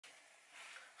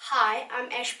Hi, I'm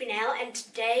Ashbinel and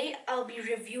today I'll be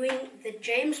reviewing the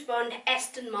James Bond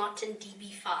Aston Martin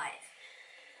DB5.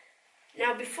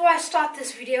 Now before I start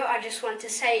this video, I just want to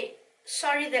say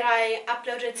sorry that I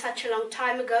uploaded such a long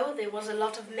time ago. There was a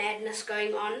lot of madness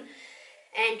going on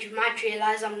and you might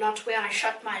realize I'm not where I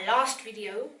shot my last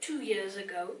video 2 years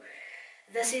ago.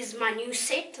 This is my new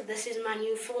set, this is my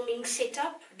new filming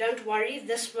setup. Don't worry,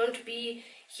 this won't be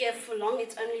here for long,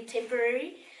 it's only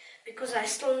temporary, because I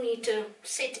still need to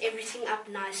set everything up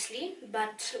nicely.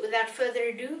 But without further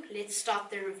ado, let's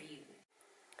start the review.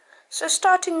 So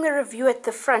starting the review at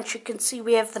the front, you can see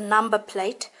we have the number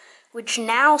plate, which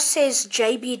now says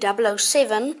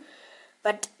JB007,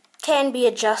 but can be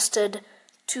adjusted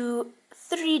to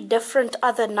 3 different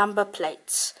other number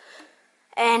plates.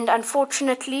 And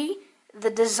unfortunately, the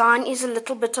design is a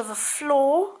little bit of a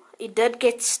flaw. It did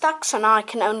get stuck, so now I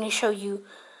can only show you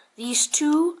these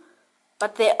 2.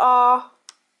 But there are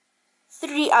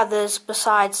 3 others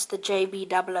besides the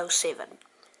JB007.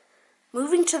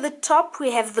 Moving to the top,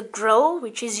 we have the grille,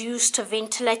 which is used to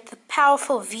ventilate the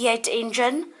powerful V8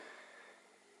 engine,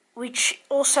 which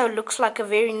also looks like a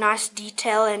very nice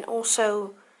detail and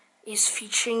also is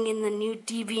featuring in the new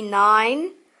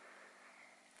DB9.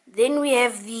 Then we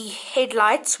have the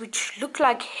headlights, which look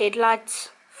like headlights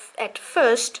at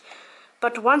first,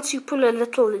 but once you pull a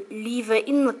little lever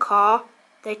in the car,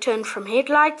 they turn from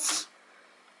headlights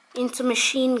into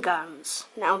machine guns.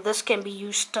 Now this can be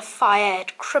used to fire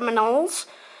at criminals,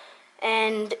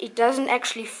 and it doesn't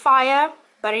actually fire,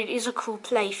 but it is a cool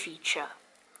play feature.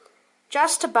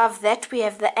 Just above that we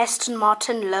have the Aston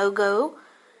Martin logo,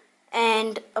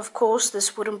 and of course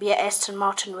this wouldn't be an Aston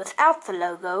Martin without the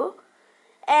logo.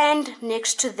 And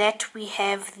next to that we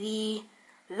have the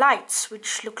lights,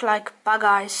 which look like bug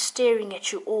eyes staring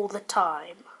at you all the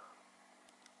time.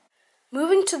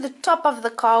 Moving to the top of the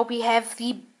car, we have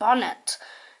the bonnet,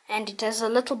 and it has a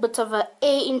little bit of an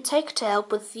air intake to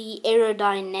help with the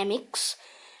aerodynamics.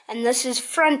 And this is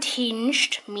front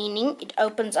hinged, meaning it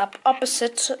opens up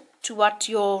opposite to what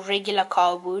your regular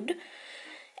car would.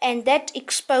 And that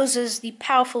exposes the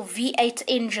powerful V8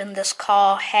 engine this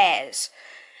car has.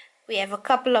 We have a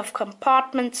couple of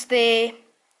compartments there,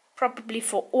 probably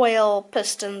for oil,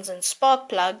 pistons and spark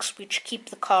plugs, which keep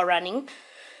the car running.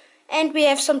 And we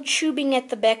have some tubing at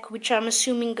the back, which I'm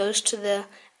assuming goes to the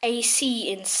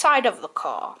AC inside of the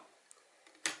car.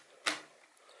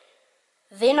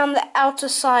 Then on the outer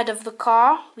side of the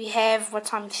car, we have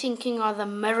what I'm thinking are the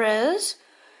mirrors.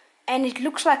 And it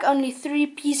looks like only 3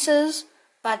 pieces,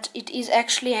 but it is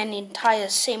actually an entire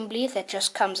assembly that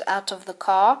just comes out of the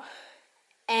car.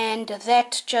 And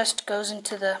that just goes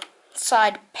into the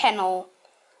side panel,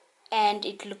 and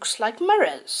it looks like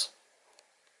mirrors.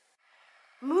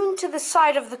 Moving to the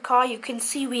side of the car, you can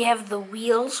see we have the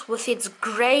wheels with its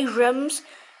grey rims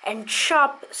and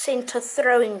sharp center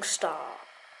throwing star.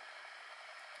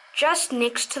 Just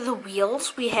next to the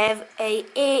wheels we have an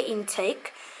air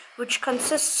intake, which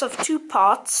consists of 2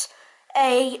 parts,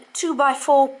 a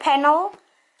 2x4 panel,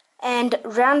 and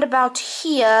round about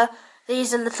here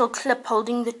there's a little clip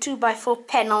holding the 2x4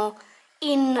 panel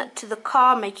into the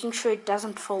car, making sure it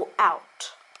doesn't fall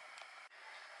out.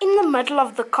 In the middle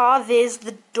of the car there's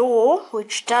the door,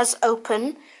 which does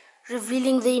open,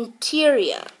 revealing the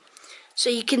interior.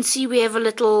 So you can see we have a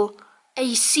little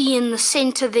AC in the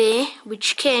center there,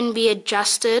 which can be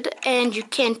adjusted, and you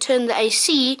can turn the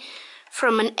AC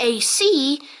from an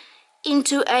AC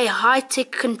into a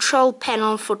high-tech control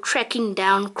panel for tracking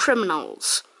down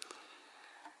criminals.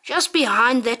 Just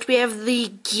behind that we have the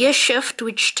gear shift,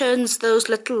 which turns those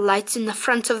little lights in the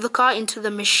front of the car into the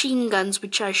machine guns,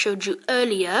 which I showed you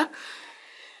earlier.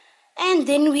 And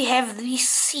then we have the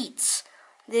seats.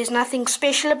 There's nothing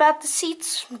special about the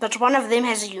seats, but one of them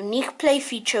has a unique play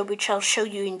feature, which I'll show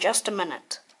you in just a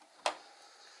minute.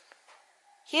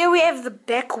 Here we have the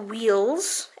back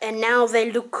wheels, and now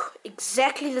they look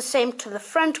exactly the same to the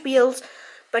front wheels,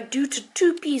 but due to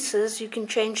 2 pieces you can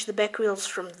change the back wheels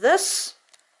from this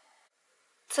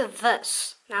to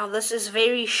this. Now this is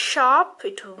very sharp,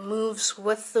 it moves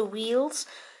with the wheels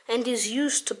and is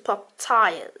used to pop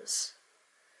tires.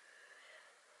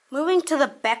 Moving to the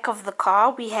back of the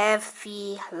car, we have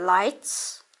the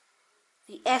lights,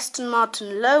 the Aston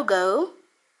Martin logo,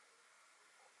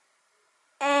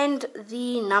 and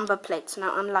the number plates.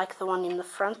 Now unlike the one in the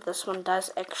front, this one does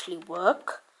actually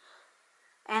work.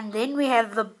 And then we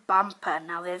have the bumper.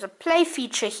 Now there's a play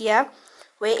feature here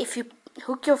where if you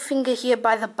hook your finger here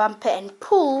by the bumper and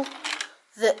pull,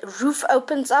 the roof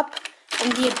opens up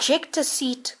and the ejector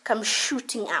seat comes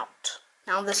shooting out.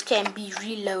 Now this can be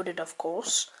reloaded, of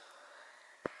course.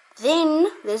 Then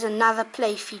there's another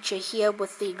play feature here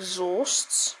with the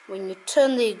exhausts. When you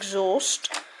turn the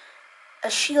exhaust, a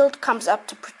shield comes up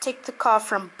to protect the car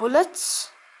from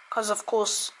bullets, because of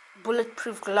course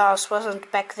bulletproof glass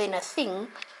wasn't back then a thing,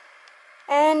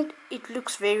 and it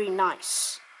looks very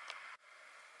nice.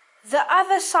 The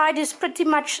other side is pretty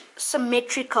much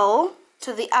symmetrical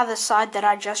to the other side that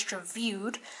I just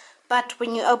reviewed, but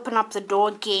when you open up the door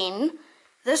again,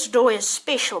 this door is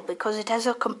special because it has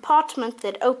a compartment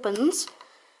that opens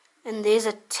and there's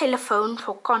a telephone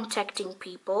for contacting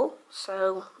people,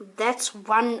 so that's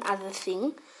one other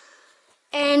thing.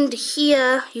 And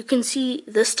here you can see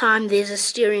this time there's a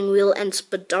steering wheel and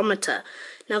speedometer.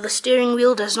 Now the steering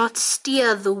wheel does not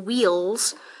steer the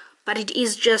wheels, but it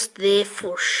is just there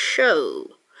for show.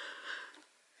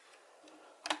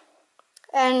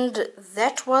 And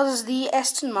that was the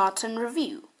Aston Martin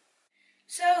review.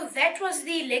 So that was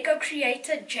the Lego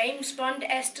Creator James Bond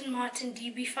Aston Martin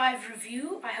DB5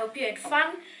 review. I hope you had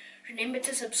fun. Remember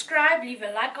to subscribe, leave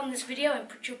a like on this video and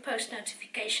put your post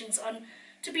notifications on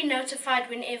to be notified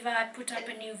whenever I put up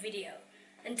a new video.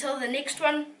 Until the next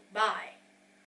one, bye.